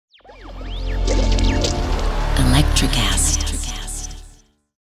Electrocast.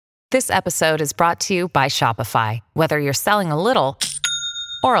 This episode is brought to you by Shopify. Whether you're selling a little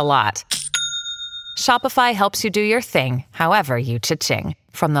or a lot, Shopify helps you do your thing, however you cha-ching.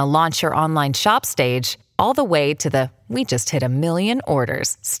 From the launch your online shop stage, all the way to the we just hit 1 million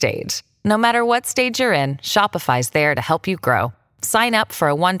orders stage. No matter what stage you're in, Shopify's there to help you grow. Sign up for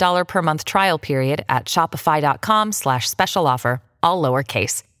a $1 per month trial period at shopify.com/special offer, all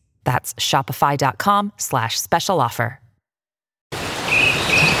lowercase. That's shopify.com/special offer.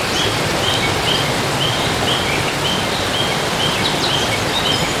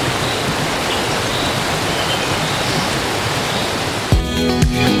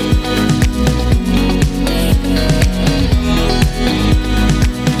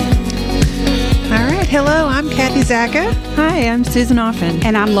 Hello, I'm Kathy Zacka. Hi, I'm Susan Offen.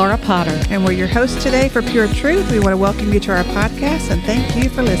 And I'm Laura Potter. And we're your hosts today for Pure Truth. We want to welcome you to our podcast and thank you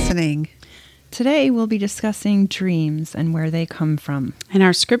for listening. Today we'll be discussing dreams and where they come from. And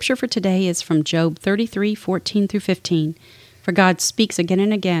our scripture for today is from Job 33:14-15. For God speaks again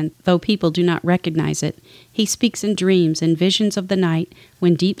and again, though people do not recognize it. He speaks in dreams and visions of the night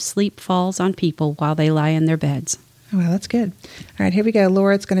when deep sleep falls on people while they lie in their beds. Well, that's good. All right, here we go.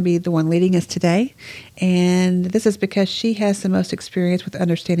 Laura's going to be the one leading us today. And this is because she has the most experience with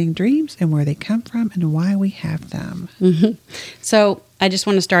understanding dreams and where they come from and why we have them. Mm-hmm. So I just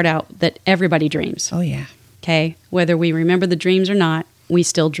want to start out that everybody dreams. Oh, yeah. Okay? Whether we remember the dreams or not, we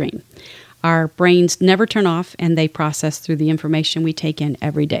still dream. Our brains never turn off, and they process through the information we take in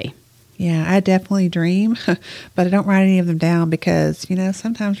every day. Yeah, I definitely dream, but I don't write any of them down because,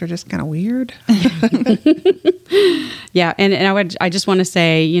 sometimes they're just kind of weird. Yeah, and I just want to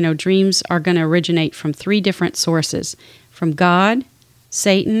say, dreams are going to originate from 3 different sources, from God,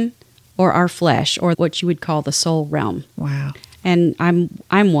 Satan, or our flesh, or what you would call the soul realm. Wow. And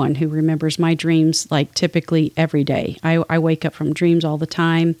I'm one who remembers my dreams like typically every day. I wake up from dreams all the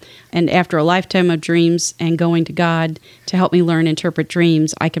time, and after a lifetime of dreams and going to God to help me learn and interpret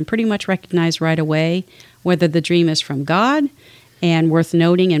dreams, I can pretty much recognize right away whether the dream is from God and worth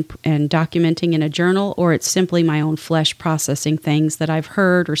noting and documenting in a journal, or it's simply my own flesh processing things that I've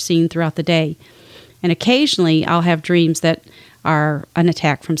heard or seen throughout the day. And occasionally I'll have dreams that are an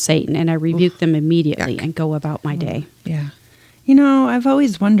attack from Satan, and I rebuke them immediately and go about my day. Yeah. I've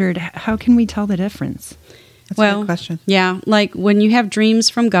always wondered, how can we tell the difference? That's a good question. Yeah, like when you have dreams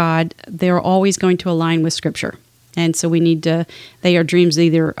from God, they're always going to align with Scripture. And so they are dreams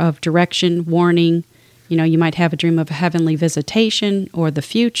either of direction, warning. You might have a dream of a heavenly visitation or the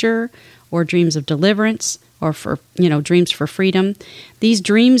future, or dreams of deliverance, or for, dreams for freedom. These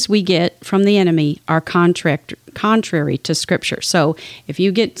dreams we get from the enemy are contrary to Scripture. So if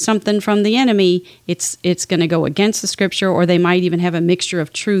you get something from the enemy, it's going to go against the Scripture, or they might even have a mixture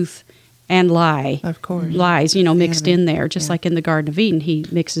of truth and lie. Of course. Lies, mixed in there, just like in the Garden of Eden. He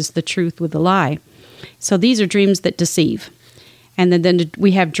mixes the truth with the lie. So these are dreams that deceive. And then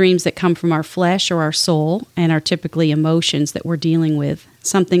we have dreams that come from our flesh or our soul and are typically emotions that we're dealing with,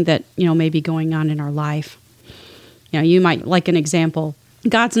 something that, may be going on in our life. You might, like an example,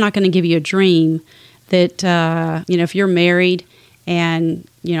 God's not going to give you a dream that, if you're married and,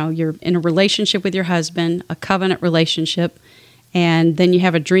 you're in a relationship with your husband, a covenant relationship, and then you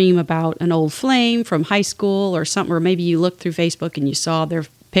have a dream about an old flame from high school or something, or maybe you looked through Facebook and you saw their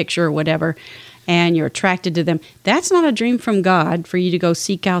picture or whatever, and you're attracted to them. That's not a dream from God for you to go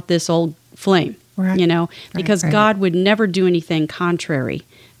seek out this old flame, right. Because Right. God would never do anything contrary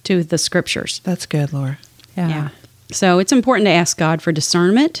to the Scriptures. That's good, Laura. Yeah. So it's important to ask God for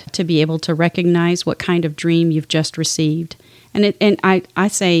discernment to be able to recognize what kind of dream you've just received. And I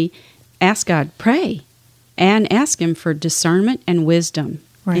say, ask God, pray, and ask Him for discernment and wisdom,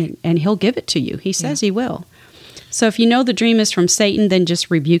 right. and He'll give it to you. He says He will. So if you know the dream is from Satan, then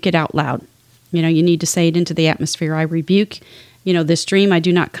just rebuke it out loud. You need to say it into the atmosphere. I rebuke, this dream. I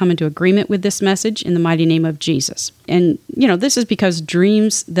do not come into agreement with this message in the mighty name of Jesus. And, this is because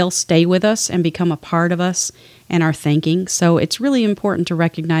dreams, they'll stay with us and become a part of us and our thinking. So it's really important to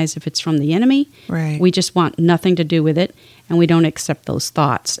recognize if it's from the enemy. Right. We just want nothing to do with it, and we don't accept those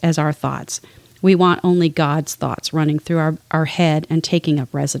thoughts as our thoughts. We want only God's thoughts running through our head and taking up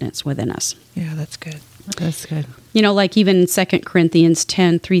residence within us. Yeah, that's good. That's good. Like even in 2 Corinthians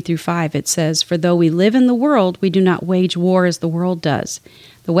 10:3-5, it says, "For though we live in the world, we do not wage war as the world does.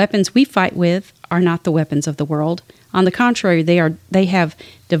 The weapons we fight with are not the weapons of the world. On the contrary, they have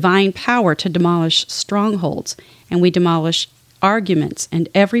divine power to demolish strongholds, and we demolish arguments and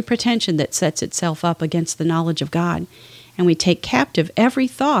every pretension that sets itself up against the knowledge of God. And we take captive every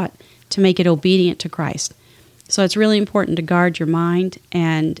thought to make it obedient to Christ." So it's really important to guard your mind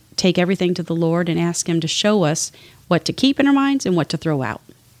and take everything to the Lord and ask Him to show us what to keep in our minds and what to throw out.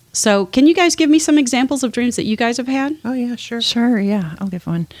 So can you guys give me some examples of dreams that you guys have had? Oh, yeah, sure. Sure, yeah, I'll give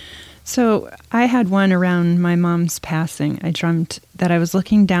one. So I had one around my mom's passing. I dreamt that I was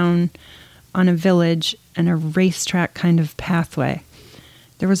looking down on a village and a racetrack kind of pathway.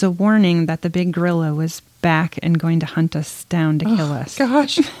 There was a warning that the big gorilla was back and going to hunt us down to kill us.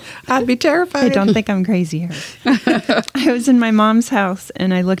 Gosh, I'd be terrified. I don't think I'm crazy here. I was in my mom's house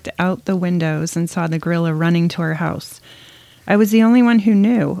and I looked out the windows and saw the gorilla running to our house. I was the only one who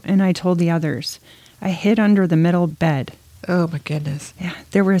knew, and I told the others. I hid under the middle bed. Oh, my goodness. Yeah,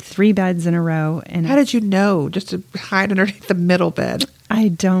 there were 3 beds in a row, and How did you know just to hide underneath the middle bed? I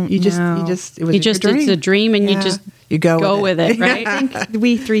don't know. It was It's a dream, and you just you go with it, right? I think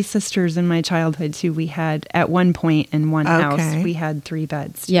we 3 sisters in my childhood, too, we had, at one point in one house, we had 3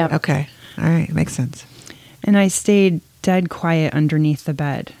 beds. Yeah. Okay. All right. Makes sense. And I stayed dead quiet underneath the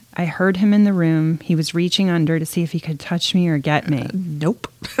bed. I heard him in the room. He was reaching under to see if he could touch me or get me. Nope.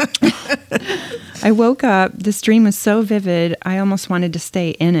 I woke up. This dream was so vivid, I almost wanted to stay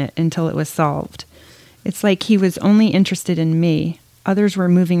in it until it was solved. It's like he was only interested in me. Others were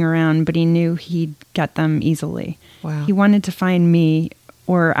moving around, but he knew he'd get them easily. Wow. He wanted to find me,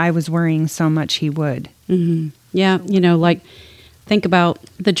 or I was worrying so much he would. Mm-hmm. Yeah, think about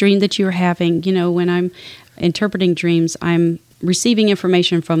the dream that you're having. When I'm interpreting dreams, I'm receiving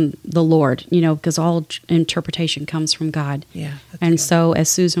information from the Lord, because all interpretation comes from God. Yeah. And so as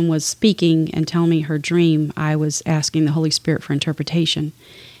Susan was speaking and telling me her dream, I was asking the Holy Spirit for interpretation.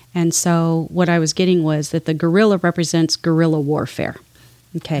 And so what I was getting was that the gorilla represents guerrilla warfare.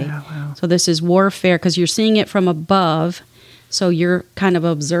 Okay. Oh, wow. So this is warfare because you're seeing it from above. So you're kind of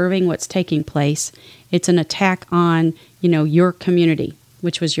observing what's taking place. It's an attack on, your community,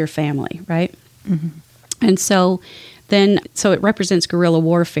 which was your family, right? Mm-hmm. And so it represents guerrilla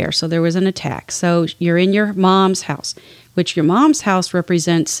warfare. So there was an attack. So you're in your mom's house, which your mom's house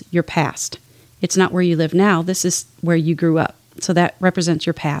represents your past. It's not where you live now. This is where you grew up. So that represents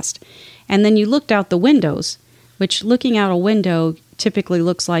your past. And then you looked out the windows, which looking out a window typically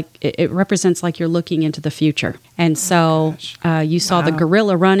looks like, it represents like you're looking into the future. And so you saw the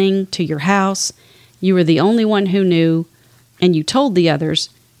gorilla running to your house. You were the only one who knew, and you told the others,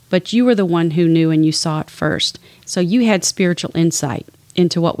 but you were the one who knew and you saw it first. So you had spiritual insight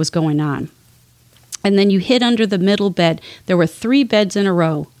into what was going on. And then you hid under the middle bed. There were 3 beds in a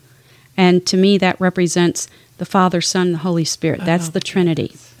row. And to me, that represents the Father, Son, and the Holy Spirit. That's the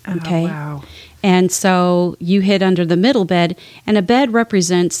Trinity. Okay? Oh, wow. And so you hid under the middle bed, and a bed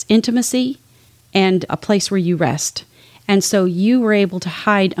represents intimacy and a place where you rest. And so you were able to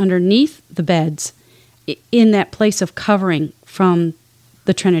hide underneath the beds in that place of covering from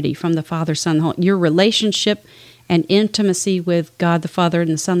the Trinity, from the Father, Son, and Holy. Your relationship and intimacy with God the Father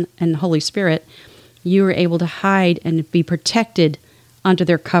and the Son and the Holy Spirit, you were able to hide and be protected under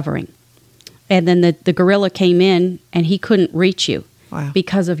their covering. And then the gorilla came in, and he couldn't reach you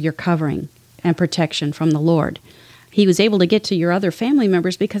because of your covering and protection from the Lord. He was able to get to your other family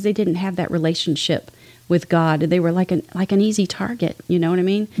members because they didn't have that relationship with God. They were like an easy target, you know what I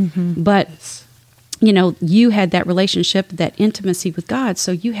mean? Mm-hmm. But you had that relationship, that intimacy with God,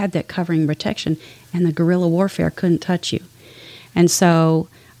 so you had that covering protection, and the guerrilla warfare couldn't touch you. And so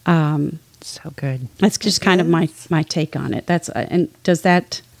So good. that's just kind of my take on it. And does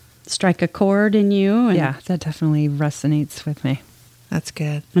that strike a chord in you? And, Yeah, that definitely resonates with me. That's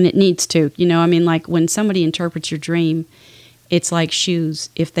good. and it needs to. Like when somebody interprets your dream, it's like shoes.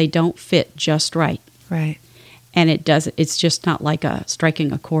 If they don't fit just right, Right. and it's just not like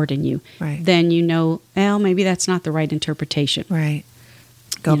striking a chord in you, Right. then maybe that's not the right interpretation. Right.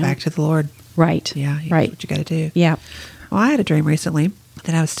 Go You know? back to the Lord. Right. Yeah. That's Right. what you got to do. Yeah. Well, I had a dream recently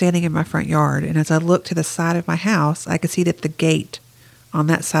that I was standing in my front yard, and as I looked to the side of my house, I could see that the gate on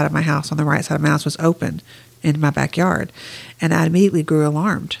that side of my house, on the right side of my house, was open in my backyard. And I immediately grew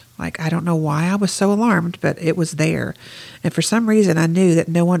alarmed. Like, I don't know why I was so alarmed, but it was there. And for some reason, I knew that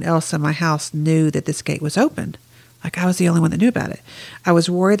no one else in my house knew that this gate was open. Like, I was the only one that knew about it. I was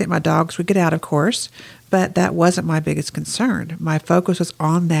worried that my dogs would get out, of course, but that wasn't my biggest concern. My focus was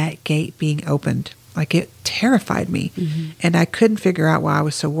on that gate being opened. Like, it terrified me. Mm-hmm. And I couldn't figure out why I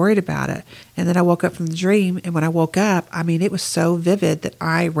was so worried about it. And then I woke up from the dream, and when I woke up, it was so vivid that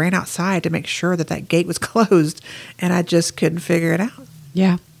I ran outside to make sure that that gate was closed, and I just couldn't figure it out.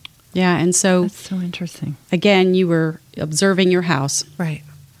 Yeah. Yeah. And so, That's so interesting. again, you were observing your house. Right.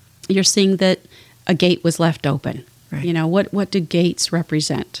 You're seeing that a gate was left open. Right. What do gates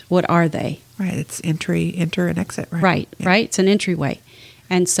represent? What are they? Right. It's enter and exit, right? Right. Yeah. Right. It's an entryway.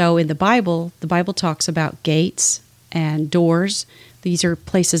 And so in the Bible talks about gates and doors. These are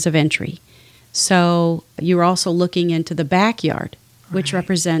places of entry. So you're also looking into the backyard, which Right.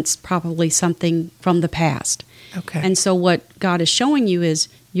 represents probably something from the past. Okay. And so what God is showing you is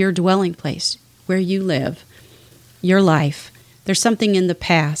your dwelling place, where you live, your life. There's something in the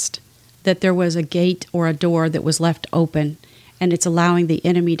past that there was a gate or a door that was left open, and it's allowing the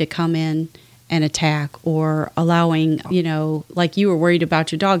enemy to come in and attack, or allowing, like you were worried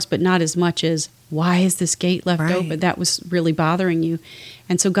about your dogs, but not as much as, why is this gate left Right. open? That was really bothering you.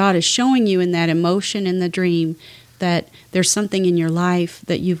 And so God is showing you in that emotion in the dream that there's something in your life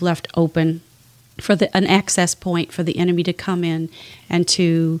that you've left open for an access point for the enemy to come in and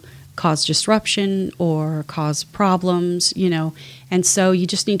to cause disruption or cause problems, And so you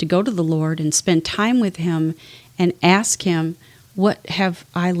just need to go to the Lord and spend time with Him and ask Him, what have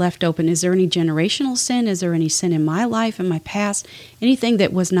I left open? Is there any generational sin? Is there any sin in my life, in my past? Anything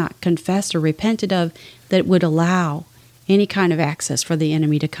that was not confessed or repented of that would allow any kind of access for the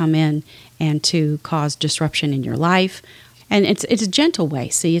enemy to come in and to cause disruption in your life? And it's a gentle way.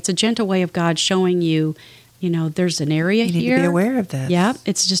 See, it's a gentle way of God showing you, there's an area You need here. to be aware of this. Yeah,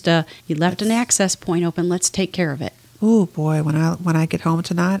 it's just you left an access point open. Let's take care of it. Oh boy, when I get home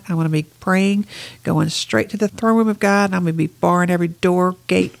tonight, I want to be praying, going straight to the throne room of God, and I'm going to be barring every door,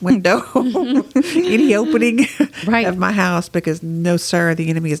 gate, window, any opening Right. of my house, because no, sir, the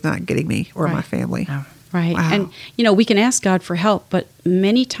enemy is not getting me or Right. my family. Right. Wow. And, we can ask God for help, but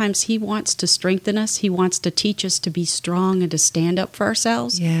many times He wants to strengthen us. He wants to teach us to be strong and to stand up for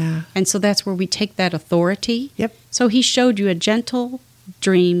ourselves. Yeah. And so that's where we take that authority. Yep. So He showed you a gentle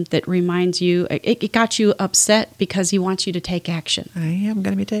dream that reminds you, it got you upset because He wants you to take action. I am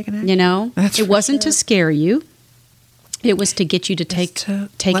going to be taking it. It for wasn't sure. to scare you. It was to get you to take Let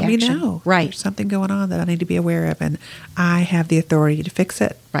action. me know. Right. There's something going on that I need to be aware of, and I have the authority to fix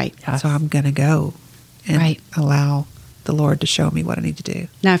it. Right. So I'm going to go and Right. allow the Lord to show me what I need to do.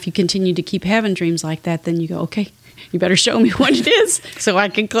 Now, if you continue to keep having dreams like that, then you go, okay, you better show me what it is so I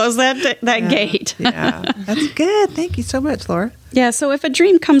can close that gate. Yeah. That's good. Thank you so much, Laura. Yeah, so if a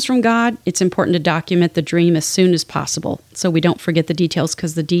dream comes from God, it's important to document the dream as soon as possible so we don't forget the details,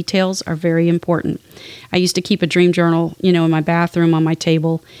 because the details are very important. I used to keep a dream journal, in my bathroom on my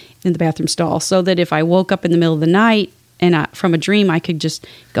table in the bathroom stall, so that if I woke up in the middle of the night and from a dream, I could just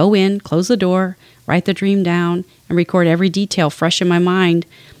go in, close the door, write the dream down, and record every detail fresh in my mind,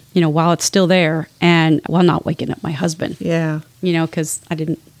 while it's still there, and while not waking up my husband. Yeah. Because I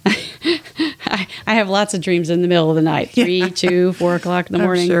didn't. I have lots of dreams in the middle of the night, 3, 2, 4 o'clock in the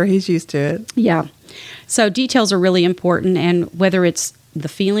morning. I'm sure he's used to it. Yeah. So details are really important, and whether it's the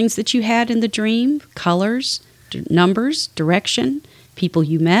feelings that you had in the dream, colors, numbers, direction, people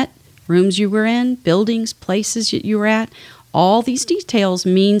you met, rooms you were in, buildings, places you were at, all these details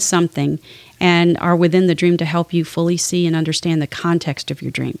mean something and are within the dream to help you fully see and understand the context of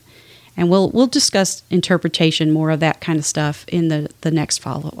your dream. And we'll discuss interpretation, more of that kind of stuff in the next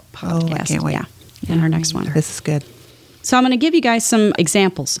follow-up podcast. I can't wait. Yeah, in our next one. This is good. So I'm going to give you guys some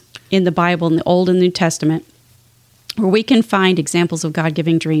examples in the Bible, in the Old and New Testament, where we can find examples of God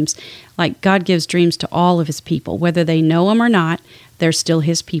giving dreams. Like God gives dreams to all of His people. Whether they know Him or not, they're still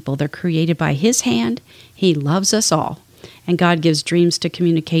His people. They're created by His hand. He loves us all. And God gives dreams to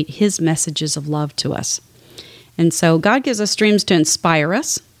communicate His messages of love to us. And so God gives us dreams to inspire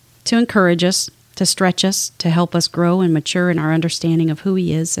us, to encourage us, to stretch us, to help us grow and mature in our understanding of who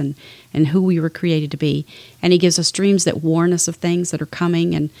He is and who we were created to be. And He gives us dreams that warn us of things that are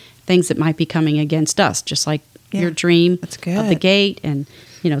coming and things that might be coming against us, just like your dream That's good. of the gate and,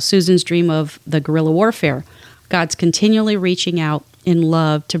 Susan's dream of the guerrilla warfare. God's continually reaching out in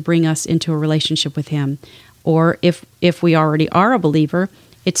love to bring us into a relationship with Him. Or if we already are a believer,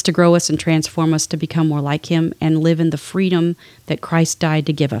 it's to grow us and transform us to become more like Him and live in the freedom that Christ died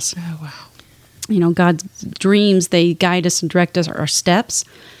to give us. Oh, wow. God's dreams, they guide us and direct us our steps.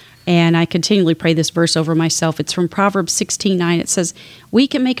 And I continually pray this verse over myself. It's from Proverbs 16:9. It says, "We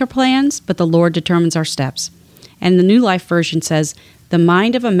can make our plans, but the Lord determines our steps." And the New Life Version says, "The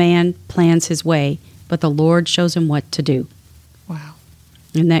mind of a man plans his way, but the Lord shows him what to do." Wow.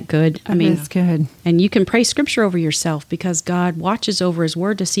 Isn't that good? I mean, That's good. and you can pray scripture over yourself because God watches over His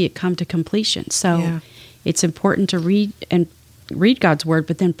word to see it come to completion. So Yeah. it's important to read God's word,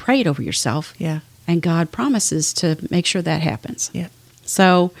 but then pray it over yourself. Yeah. And God promises to make sure that happens. Yeah.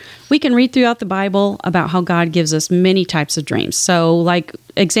 So we can read throughout the Bible about how God gives us many types of dreams. So like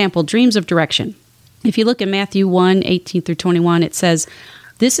example, dreams of direction. If you look at Matthew 1:18 through 21, it says,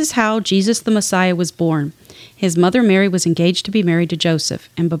 "This is how Jesus the Messiah was born. His mother Mary was engaged to be married to Joseph,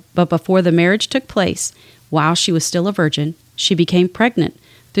 but before the marriage took place, while she was still a virgin, she became pregnant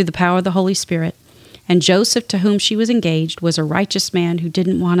through the power of the Holy Spirit. And Joseph, to whom she was engaged, was a righteous man who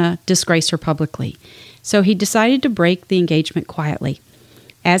didn't want to disgrace her publicly. So he decided to break the engagement quietly.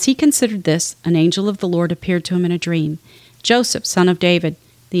 As he considered this, an angel of the Lord appeared to him in a dream. "Joseph, son of David,"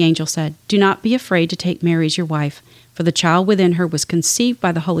 the angel said, "do not be afraid to take Mary as your wife, for the child within her was conceived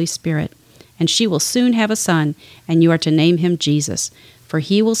by the Holy Spirit, and she will soon have a son, and you are to name him Jesus, for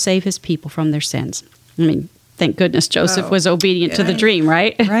he will save his people from their sins." I mean, thank goodness Joseph was obedient to the dream,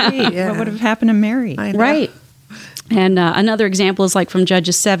 right? Right. Yeah. What would have happened to Mary? I know. Right. And another example is like from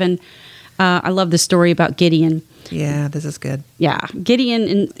Judges 7. I love the story about Gideon. Yeah, this is good. Yeah.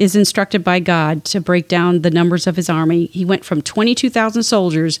 Gideon is instructed by God to break down the numbers of his army. He went from 22,000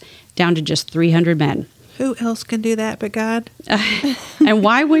 soldiers down to just 300 men. Who else can do that but God? And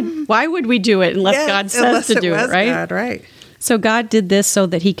why would we do it unless God says unless to do it, was right? God, right. So God did this so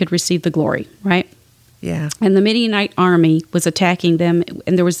that he could receive the glory, right? Yeah. And the Midianite army was attacking them,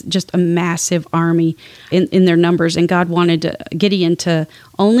 and there was just a massive army in their numbers. And God wanted Gideon to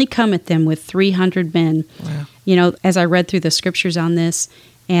only come at them with 300 men. Wow. You know, as I read through the scriptures on this,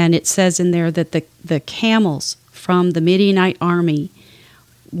 and it says in there that the camels from the Midianite army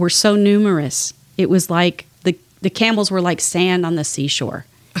were so numerous, it was like the camels were like sand on the seashore.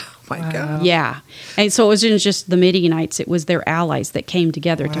 Oh my God. Yeah. And so it wasn't just the Midianites, it was their allies that came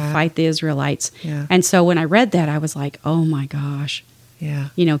together to Wow. fight the Israelites. Yeah. And so when I read that, I was like, oh my gosh. Yeah.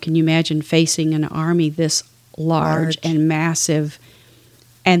 You know, can you imagine facing an army this large and massive?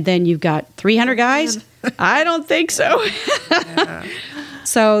 And then you've got 300 guys? I don't think so. Yeah.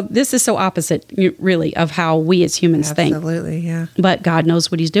 So this is so opposite, really, of how we as humans think. Absolutely, yeah. But God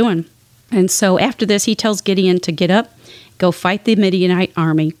knows what he's doing. And so after this, he tells Gideon to get up, go fight the Midianite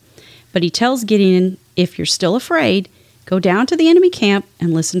army. But he tells Gideon, if you're still afraid, go down to the enemy camp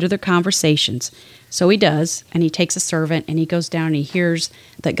and listen to their conversations. So he does, and he takes a servant, and he goes down and he hears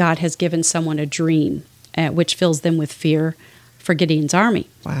that God has given someone a dream, which fills them with fear for Gideon's army.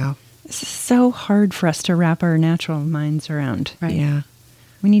 Wow. This is so hard for us to wrap our natural minds around. Right. Yeah.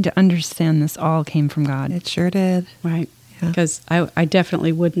 We need to understand this all came from God. It sure did. Right. Yeah. Because I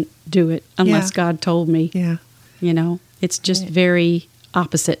definitely wouldn't do it unless Yeah. God told me. Yeah. You know, it's just very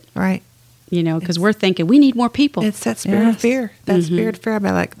opposite, Right. you know, because we're thinking we need more people. It's that spirit of Yes. fear. That spirit of fear. I'm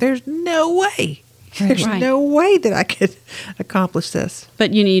like, there's no way. There's Right. no way that I could accomplish this.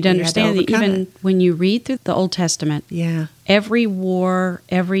 But you need to We had to understand that overcome even it. when you read through the Old Testament, Yeah. every war,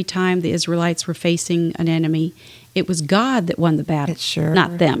 every time the Israelites were facing an enemy, it was God that won the battle, It sure.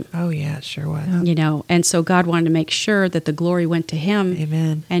 not them. Oh, yeah, it sure was. You know, and so God wanted to make sure that the glory went to Him,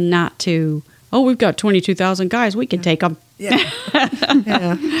 Amen. and not to, oh, we've got 22,000 guys, we can take them. Yeah.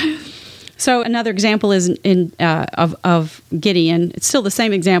 Yeah. So another example is of Gideon. It's still the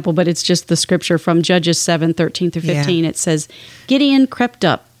same example, but it's just the scripture from Judges 7:13 through 15. Yeah. It says, Gideon crept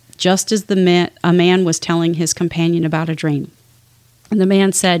up just as a man was telling his companion about a dream. And the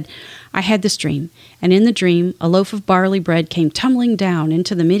man said, I had this dream, and in the dream a loaf of barley bread came tumbling down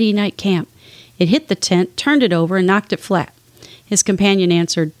into the Midianite camp. It hit the tent, turned it over, and knocked it flat. His companion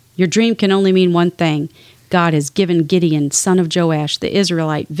answered, your dream can only mean one thing. God has given Gideon, son of Joash, the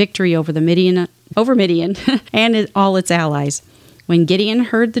Israelite, victory over Midian and all its allies. When Gideon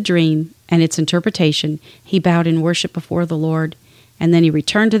heard the dream and its interpretation, he bowed in worship before the Lord. And then he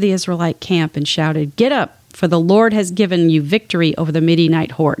returned to the Israelite camp and shouted, Get up, for the Lord has given you victory over the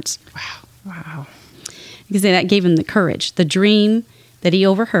Midianite hordes. Wow. Because that gave him the courage. The dream that he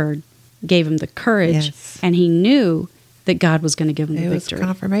overheard gave him the courage, Yes. and he knew that God was going to give him the It was victory.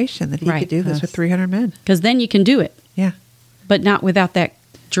 confirmation that he Right. could do this with 300 men. Because then you can do it. Yeah. But not without that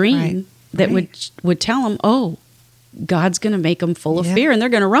dream Right. that Right. would tell them, oh, God's going to make them full of Yeah. fear and they're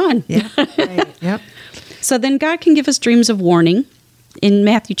going to run. Yeah. Right. Yep. So then God can give us dreams of warning. In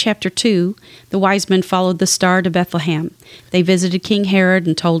Matthew chapter 2, the wise men followed the star to Bethlehem. They visited King Herod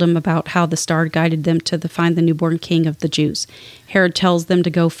and told him about how the star guided them to find the newborn king of the Jews. Herod tells them to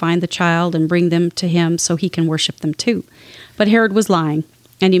go find the child and bring them to him so he can worship them too. But Herod was lying,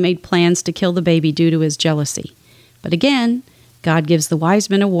 and he made plans to kill the baby due to his jealousy. But again, God gives the wise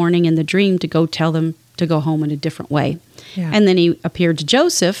men a warning in the dream to go tell them to go home in a different way. Yeah. And then he appeared to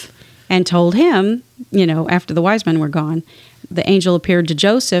Joseph and told him, after the wise men were gone, the angel appeared to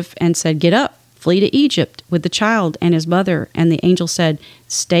Joseph and said, Get up, flee to Egypt with the child and his mother. And the angel said,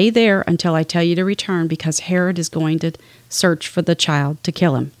 Stay there until I tell you to return, because Herod is going to search for the child to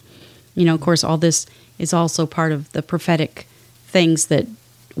kill him. Of course, all this is also part of the prophetic things that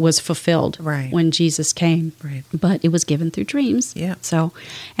was fulfilled Right. when Jesus came. Right. But it was given through dreams. Yeah. So,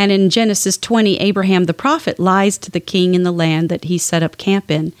 and in Genesis 20, Abraham the prophet lies to the king in the land that he set up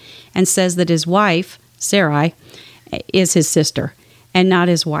camp in and says that his wife, Sarai, is his sister and not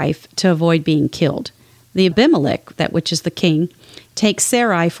his wife to avoid being killed. The Abimelech, that which is the king, takes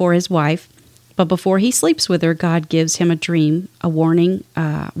Sarai for his wife, but before he sleeps with her, God gives him a dream, a warning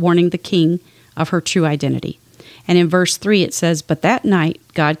the king of her true identity. And in verse 3 it says, "But that night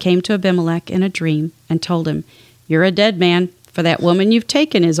God came to Abimelech in a dream and told him, 'You're a dead man, for that woman you've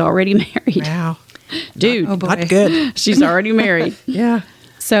taken is already married.'" Wow. Dude, Not good. she's already married. Yeah.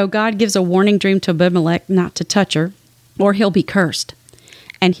 So God gives a warning dream to Abimelech not to touch her, or he'll be cursed.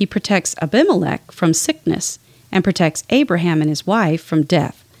 And he protects Abimelech from sickness and protects Abraham and his wife from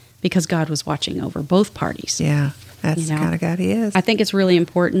death, because God was watching over both parties. Yeah. That's You the know, kind of God he is. I think it's really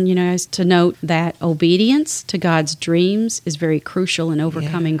important, guys, to note that obedience to God's dreams is very crucial in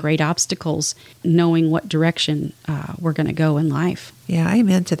overcoming great obstacles, knowing what direction we're going to go in life. Yeah,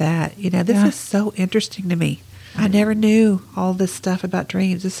 amen to that. This is so interesting to me. I never knew all this stuff about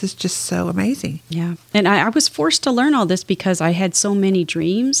dreams. This is just so amazing. Yeah. And I was forced to learn all this because I had so many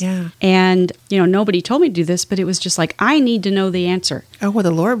dreams. Yeah. And, nobody told me to do this, but it was just like, I need to know the answer. Oh, well,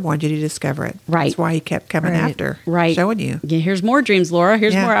 the Lord wanted you to discover it. Right. That's why he kept coming after. Right. Showing you. Yeah, here's more dreams, Laura.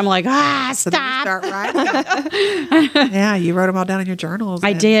 Here's Yeah. more. I'm like, So then you stop. start writing. Yeah, you wrote them all down in your journals. I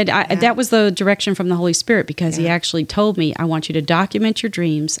and- did. yeah. That was the direction from the Holy Spirit, because he Yeah. actually told me, I want you to document your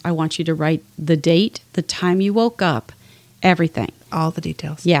dreams. I want you to write the date, the time you woke up, everything. all the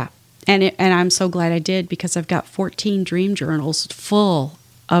details. Yeah. And I'm so glad I did, because I've got 14 dream journals full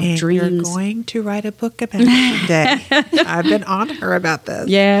of And dreams. you're going to write a book about it today. I've been on her about this.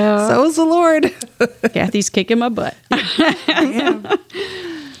 Yeah. So is the Lord. Kathy's kicking my butt. Yeah.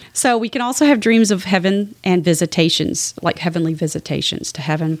 So we can also have dreams of heaven and visitations, like heavenly visitations to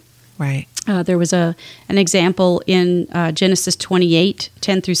heaven. Right. There was an example in Genesis 28,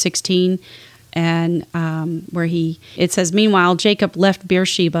 10 through 16, and where it says, "Meanwhile, Jacob left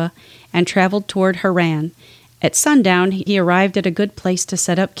Beersheba and traveled toward Haran. At sundown, he arrived at a good place to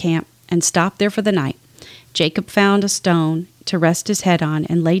set up camp and stopped there for the night. Jacob found a stone to rest his head on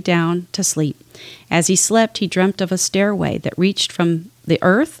and lay down to sleep. As he slept, he dreamt of a stairway that reached from the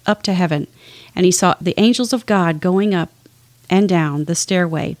earth up to heaven, and he saw the angels of God going up and down the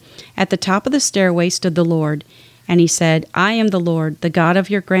stairway. At the top of the stairway stood the Lord, and he said, 'I am the Lord, the God of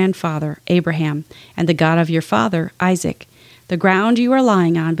your grandfather Abraham, and the God of your father Isaac. The ground you are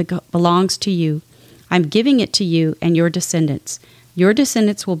lying on belongs to you. I'm giving it to you and your descendants. Your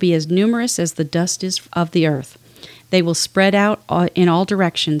descendants will be as numerous as the dust is of the earth. They will spread out in all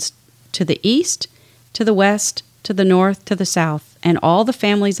directions, to the east, to the west, to the north, to the south, and all the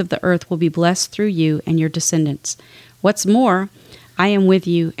families of the earth will be blessed through you and your descendants. What's more, I am with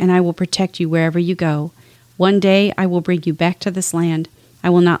you, and I will protect you wherever you go. One day I will bring you back to this land. I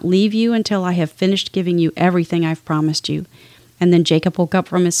will not leave you until I have finished giving you everything I've promised you.' And then Jacob woke up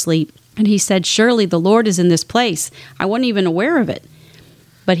from his sleep, and he said, 'Surely the Lord is in this place. I wasn't even aware of it.'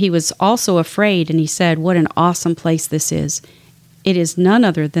 But he was also afraid, and he said, 'What an awesome place this is. It is none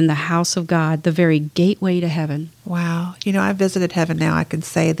other than the house of God, the very gateway to heaven.'" Wow. I visited heaven now. I can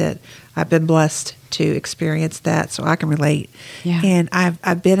say that I've been blessed to experience that, so I can relate. Yeah. And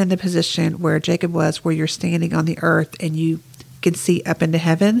I've been in the position where Jacob was, where you're standing on the earth and you can see up into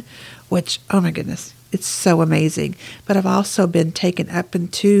heaven, which, oh my goodness, it's so amazing. But I've also been taken up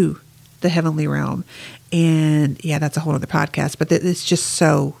into the heavenly realm. And yeah, that's a whole other podcast, but it's just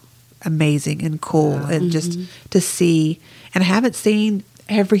so amazing and cool. And just to see, and I haven't seen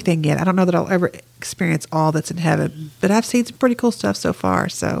everything yet. I don't know that I'll ever experience all that's in heaven, but I've seen some pretty cool stuff so far.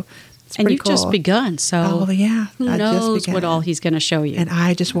 So it's And pretty you've cool. just begun, so Oh yeah, who I just knows began. what all he's going to show you. And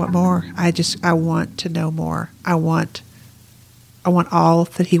I just want more. I want to know more. I want all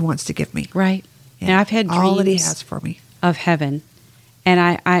that he wants to give me. Right. Yeah. And I've had all that he dreams has for me. of heaven.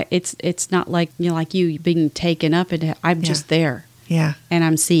 And it's not like you being taken up into. I'm just there, Yeah. and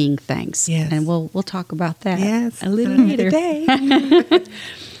I'm seeing things. Yes. And we'll talk about that Yes. a little Another later. day.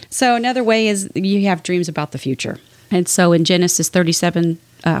 So another way is you have dreams about the future. And so in Genesis 37,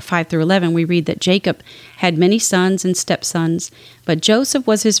 5 through 11, we read that Jacob had many sons and stepsons, but Joseph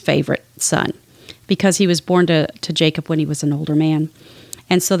was his favorite son because he was born to Jacob when he was an older man.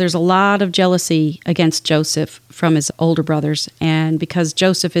 And so there's a lot of jealousy against Joseph from his older brothers. And because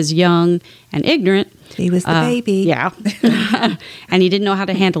Joseph is young and ignorant, He was the baby. yeah. And he didn't know how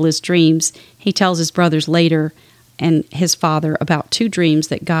to handle his dreams. He tells his brothers later and his father about 2 dreams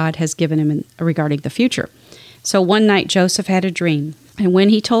that God has given him regarding the future. So one night Joseph had a dream, and when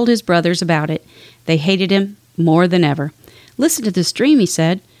he told his brothers about it, they hated him more than ever. "Listen to this dream," he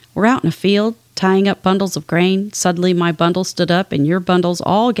said. "We're out in a field tying up bundles of grain. Suddenly my bundle stood up, and your bundles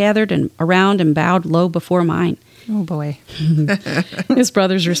all gathered around and bowed low before mine." Oh, boy. His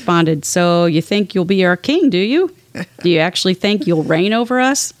brothers responded, "So you think you'll be our king, do you? Do you actually think you'll reign over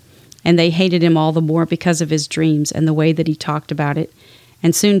us?" And they hated him all the more because of his dreams and the way that he talked about it.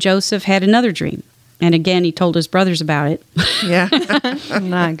 And soon Joseph had another dream. And again, he told his brothers about it. Yeah.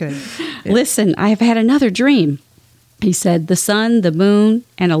 Not good. "Listen, I have had another dream," he said. "The sun, the moon,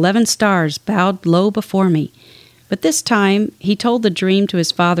 and 11 stars bowed low before me." But this time, he told the dream to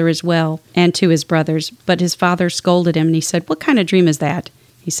his father as well, and to his brothers. But his father scolded him, and he said, "What kind of dream is that?"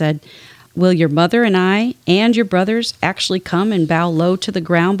 He said, "Will your mother and I and your brothers actually come and bow low to the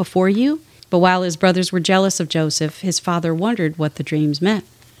ground before you?" But while his brothers were jealous of Joseph, his father wondered what the dreams meant.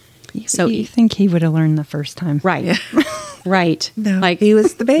 So you think he would have learned the first time. Right. Yeah. Right. No, Like, he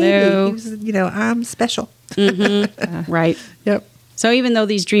was the baby. no. He was, I'm special. Right. Yep. So even though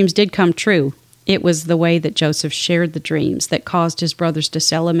these dreams did come true, it was the way that Joseph shared the dreams that caused his brothers to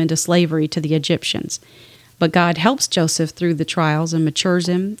sell him into slavery to the Egyptians. But God helps Joseph through the trials and matures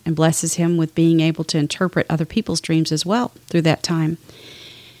him and blesses him with being able to interpret other people's dreams as well through that time.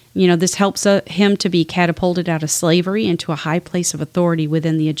 This helps him to be catapulted out of slavery into a high place of authority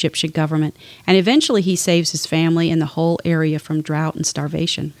within the Egyptian government. And eventually he saves his family and the whole area from drought and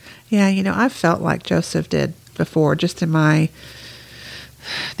starvation. Yeah, I've felt like Joseph did before, just in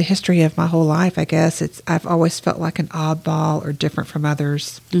the history of my whole life, I guess. I've always felt like an oddball or different from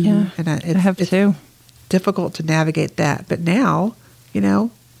others. Yeah, And I have too. difficult to navigate that. But now,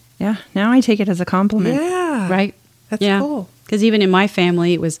 Yeah, now I take it as a compliment. yeah. Right? That's Yeah. cool. Because even in my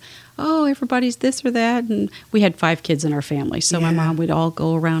family, it was, oh, everybody's this or that. And we had 5 kids in our family. So my Yeah. mom would all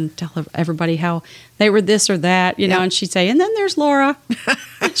go around and tell everybody how they were this or that, Yeah. and she'd say, and then there's Laura.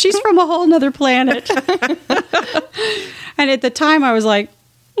 She's from a whole nother planet. And at the time, I was like,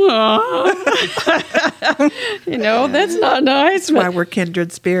 "Aw." That's not nice. That's why we're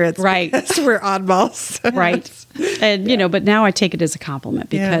kindred spirits. Right. Because we're oddballs. Right. And, but now I take it as a compliment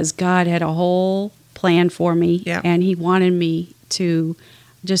because God had a whole plan for me. Yeah. And he wanted me to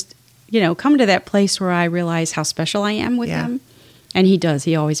just, come to that place where I realize how special I am with Yeah. him. And he does.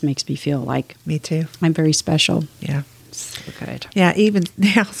 He always makes me feel like Me too. I'm very special. Yeah. So good. Yeah, even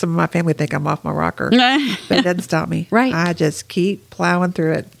now some of my family think I'm off my rocker. But it doesn't stop me. Right. I just keep plowing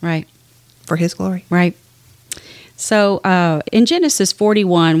through it Right. for his glory. Right. So in Genesis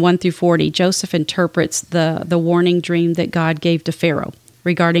 41, 1 through 40, Joseph interprets the warning dream that God gave to Pharaoh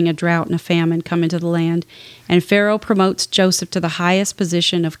regarding a drought and a famine coming to the land. And Pharaoh promotes Joseph to the highest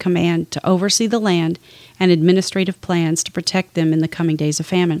position of command to oversee the land and administrative plans to protect them in the coming days of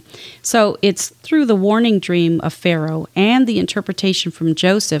famine. So it's through the warning dream of Pharaoh and the interpretation from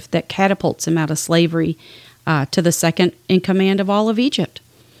Joseph that catapults him out of slavery to the second in command of all of Egypt.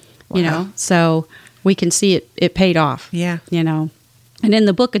 Wow. So we can see it paid off. Yeah. And in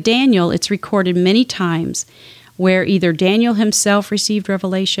the book of Daniel, it's recorded many times where either Daniel himself received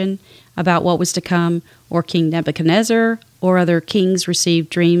revelation about what was to come, or King Nebuchadnezzar or other kings received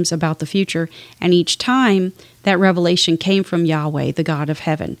dreams about the future. And each time, that revelation came from Yahweh, the God of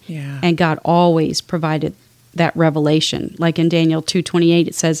heaven. Yeah. And God always provided that revelation. Like in Daniel 2:28,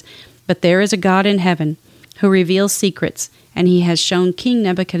 it says, "But there is a God in heaven who reveals secrets, and he has shown King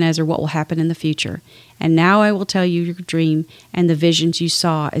Nebuchadnezzar what will happen in the future. And now I will tell you your dream and the visions you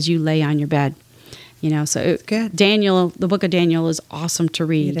saw as you lay on your bed." So good. Daniel, the book of Daniel is awesome to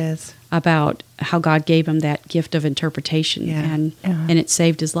read. It is. About how God gave him that gift of interpretation, Yeah. and it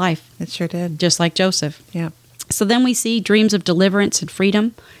saved his life, It sure did. just like Joseph. Yeah. So then we see dreams of deliverance and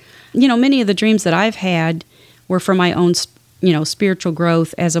freedom. Many of the dreams that I've had were for my own, spiritual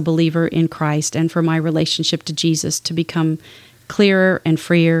growth as a believer in Christ and for my relationship to Jesus to become clearer and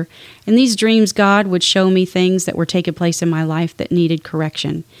freer. In these dreams, God would show me things that were taking place in my life that needed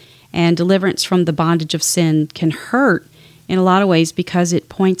correction. And deliverance from the bondage of sin can hurt in a lot of ways because it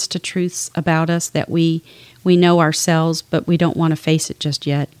points to truths about us that we know ourselves, but we don't want to face it just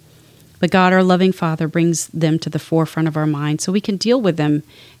yet. But God, our loving Father, brings them to the forefront of our mind so we can deal with them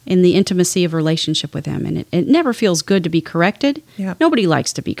in the intimacy of relationship with Him. And it never feels good to be corrected. Yep. Nobody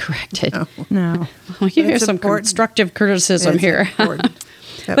likes to be corrected. No. Well, you hear It's some important. constructive criticism It's here. important.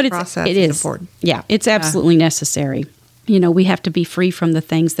 That But process it is is important. Yeah, it's absolutely necessary. We have to be free from the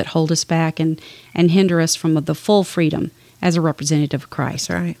things that hold us back and hinder us from the full freedom as a representative of Christ.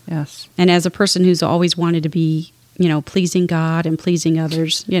 That's right. Yes. And as a person who's always wanted to be, pleasing God and pleasing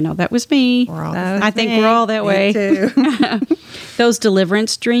others, that was me. We're all That the I same. think we're all that Me way. too. Those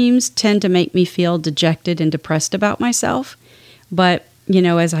deliverance dreams tend to make me feel dejected and depressed about myself. But,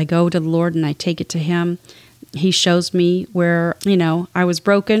 as I go to the Lord and I take it to Him, He shows me where, I was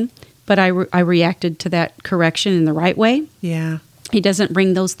broken, but I reacted to that correction in the right way. Yeah. He doesn't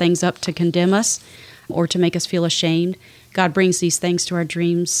bring those things up to condemn us or to make us feel ashamed. God brings these things to our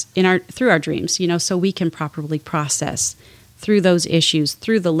dreams through our dreams, so we can properly process through those issues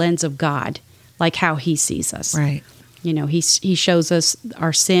through the lens of God, like how He sees us. Right. He shows us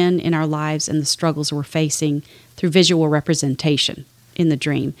our sin in our lives and the struggles we're facing through visual representation in the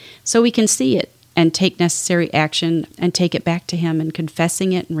dream, so we can see it and take necessary action and take it back to Him and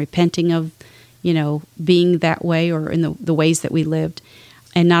confessing it and repenting of, being that way or in the ways that we lived,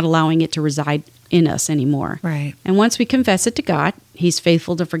 and not allowing it to reside in us anymore. Right. And once we confess it to God, He's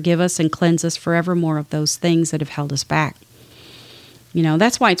faithful to forgive us and cleanse us forevermore of those things that have held us back.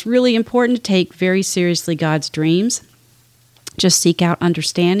 That's why it's really important to take very seriously God's dreams. Just seek out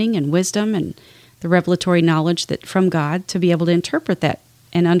understanding and wisdom and the revelatory knowledge that from God to be able to interpret that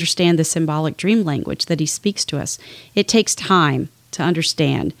and understand the symbolic dream language that He speaks to us. It takes time to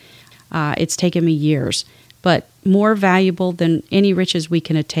understand. It's taken me years, but more valuable than any riches we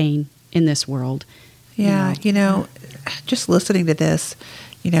can attain in this world. Yeah, just listening to this,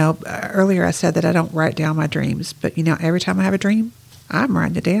 earlier I said that I don't write down my dreams, but, every time I have a dream, I'm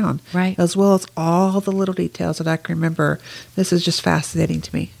writing it down. Right. As well as all the little details that I can remember. This is just fascinating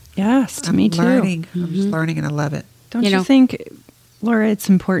to me. Yes, to me too. I'm just learning, and I love it. Don't you think, Laura, it's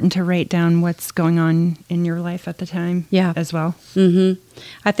important to write down what's going on in your life at the time as well? Mm-hmm.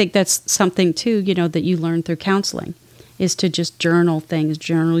 I think that's something, too, that you learn through counseling, is to just journal things,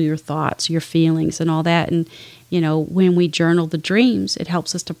 journal your thoughts, your feelings, and all that. And, when we journal the dreams, it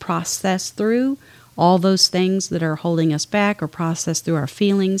helps us to process through all those things that are holding us back or process through our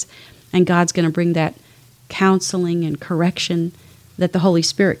feelings. And God's going to bring that counseling and correction that the Holy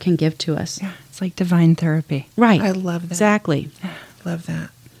Spirit can give to us. Yeah, it's like divine therapy. Right. I love that. Exactly. Love that.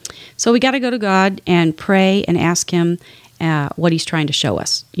 So we got to go to God and pray and ask Him what He's trying to show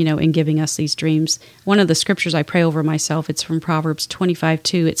us, in giving us these dreams. One of the scriptures I pray over myself, it's from Proverbs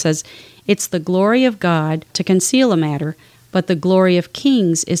 25:2. It says, "It's the glory of God to conceal a matter, but the glory of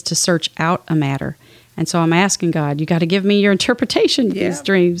kings is to search out a matter." And so I'm asking God, you got to give me your interpretation of these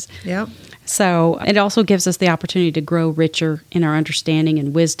dreams. Yep. So it also gives us the opportunity to grow richer in our understanding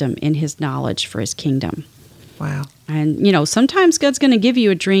and wisdom in His knowledge for His kingdom. Wow. And, sometimes God's going to give you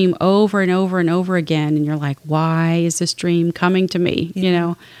a dream over and over and over again, and you're like, why is this dream coming to me?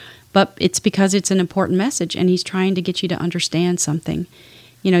 But it's because it's an important message, and He's trying to get you to understand something.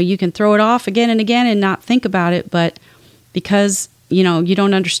 You can throw it off again and again and not think about it, but because, you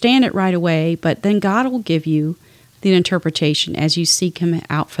don't understand it right away, but then God will give you the interpretation as you seek Him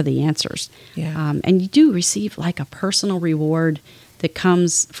out for the answers. Yeah. And you do receive like a personal reward that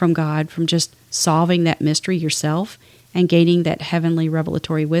comes from God from just solving that mystery yourself and gaining that heavenly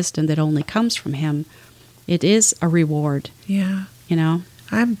revelatory wisdom that only comes from Him. It is a reward. Yeah. you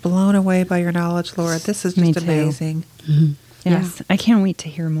I'm blown away by your knowledge, Laura. This is Me just too. amazing. Mm-hmm. Yes, I can't wait to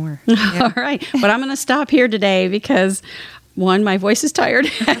hear more. All right. But I'm going to stop here today because, one, my voice is tired.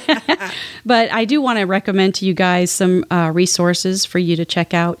 But I do want to recommend to you guys some resources for you to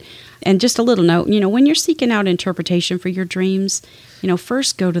check out. And just a little note, when you're seeking out interpretation for your dreams,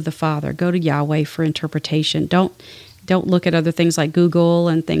 first go to the Father, go to Yahweh for interpretation. Don't look at other things like Google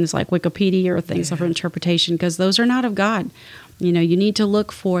and things like Wikipedia or things for interpretation, because those are not of God. You need to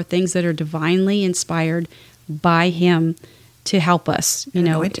look for things that are divinely inspired by Him to help us.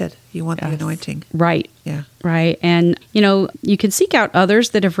 Anointed. You want the anointing. Right. Yeah. Right. And, you can seek out others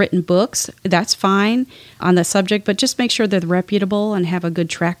that have written books. That's fine on the subject, but just make sure they're reputable and have a good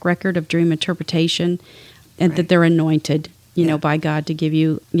track record of dream interpretation, and that they're anointed, by God to give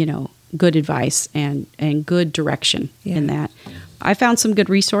you, good advice and good direction in that. I found some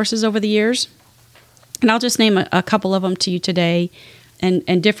good resources over the years, and I'll just name a couple of them to you today.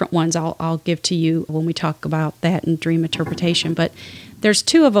 And different ones I'll give to you when we talk about that and dream interpretation. But there's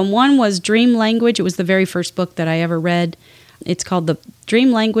two of them. One was Dream Language. It was the very first book that I ever read. It's called The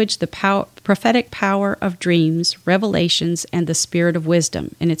Dream Language, The Prophetic Power of Dreams, Revelations, and the Spirit of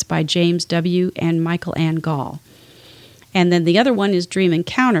Wisdom. And it's by James W. and Michael Ann Gall. And then the other one is Dream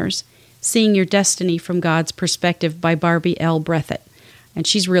Encounters, Seeing Your Destiny from God's Perspective by Barbie L. Breathitt. And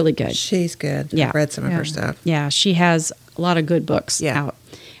she's really good. She's good. Yeah. I've read some of her stuff. Yeah, she has a lot of good books out.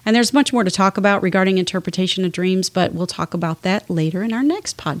 And there's much more to talk about regarding interpretation of dreams, but we'll talk about that later in our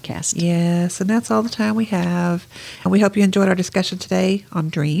next podcast. Yes, and that's all the time we have. And we hope you enjoyed our discussion today on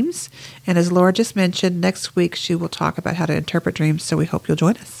dreams. And as Laura just mentioned, next week she will talk about how to interpret dreams, so we hope you'll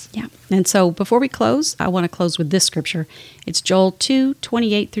join us. Yeah. And so before we close, I want to close with this scripture. It's Joel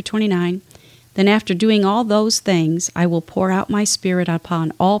 2:28-29. Then after doing all those things, I will pour out my Spirit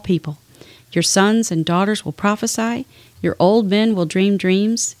upon all people. Your sons and daughters will prophesy, your old men will dream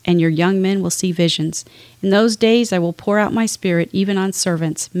dreams, and your young men will see visions. In those days I will pour out my Spirit even on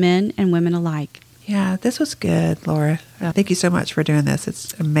servants, men and women alike. Yeah, this was good, Laura. Thank you so much for doing this.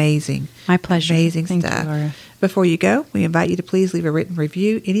 It's amazing. My pleasure. Amazing Thank stuff. you, Laura. Before you go, we invite you to please leave a written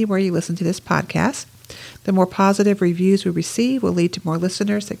review anywhere you listen to this podcast. The more positive reviews we receive will lead to more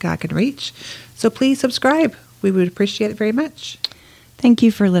listeners that God can reach. So please subscribe. We would appreciate it very much. Thank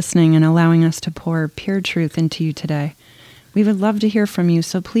you for listening and allowing us to pour pure truth into you today. We would love to hear from you,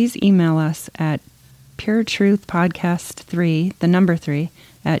 so please email us at puretruthpodcast3, the number 3,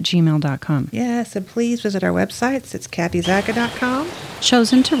 at gmail.com. Yes, and please visit our websites. It's KathyZaka.com.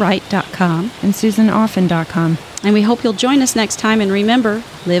 ChosenToWrite.com. And SusanOffen.com. And we hope you'll join us next time, and remember,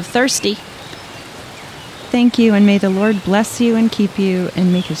 live thirsty. Thank you, and may the Lord bless you and keep you,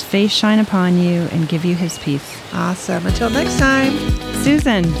 and make his face shine upon you, and give you his peace. Awesome. Until next time,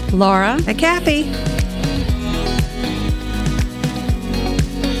 Susan. Laura. and Kathy.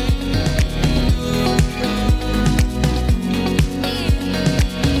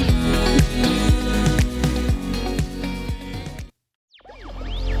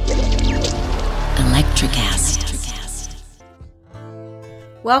 Electricast.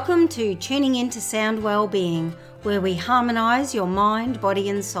 Welcome to Tuning Into Sound Wellbeing, where we harmonise your mind, body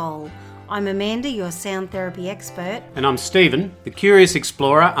and soul. I'm Amanda, your sound therapy expert. And I'm Stephen, the curious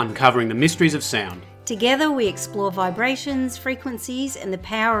explorer uncovering the mysteries of sound. Together we explore vibrations, frequencies and the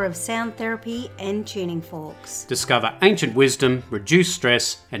power of sound therapy and tuning forks. Discover ancient wisdom, reduce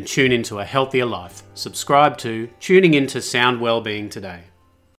stress, and tune into a healthier life. Subscribe to Tuning Into Sound Wellbeing today.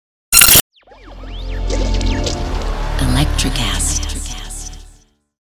 Electricast.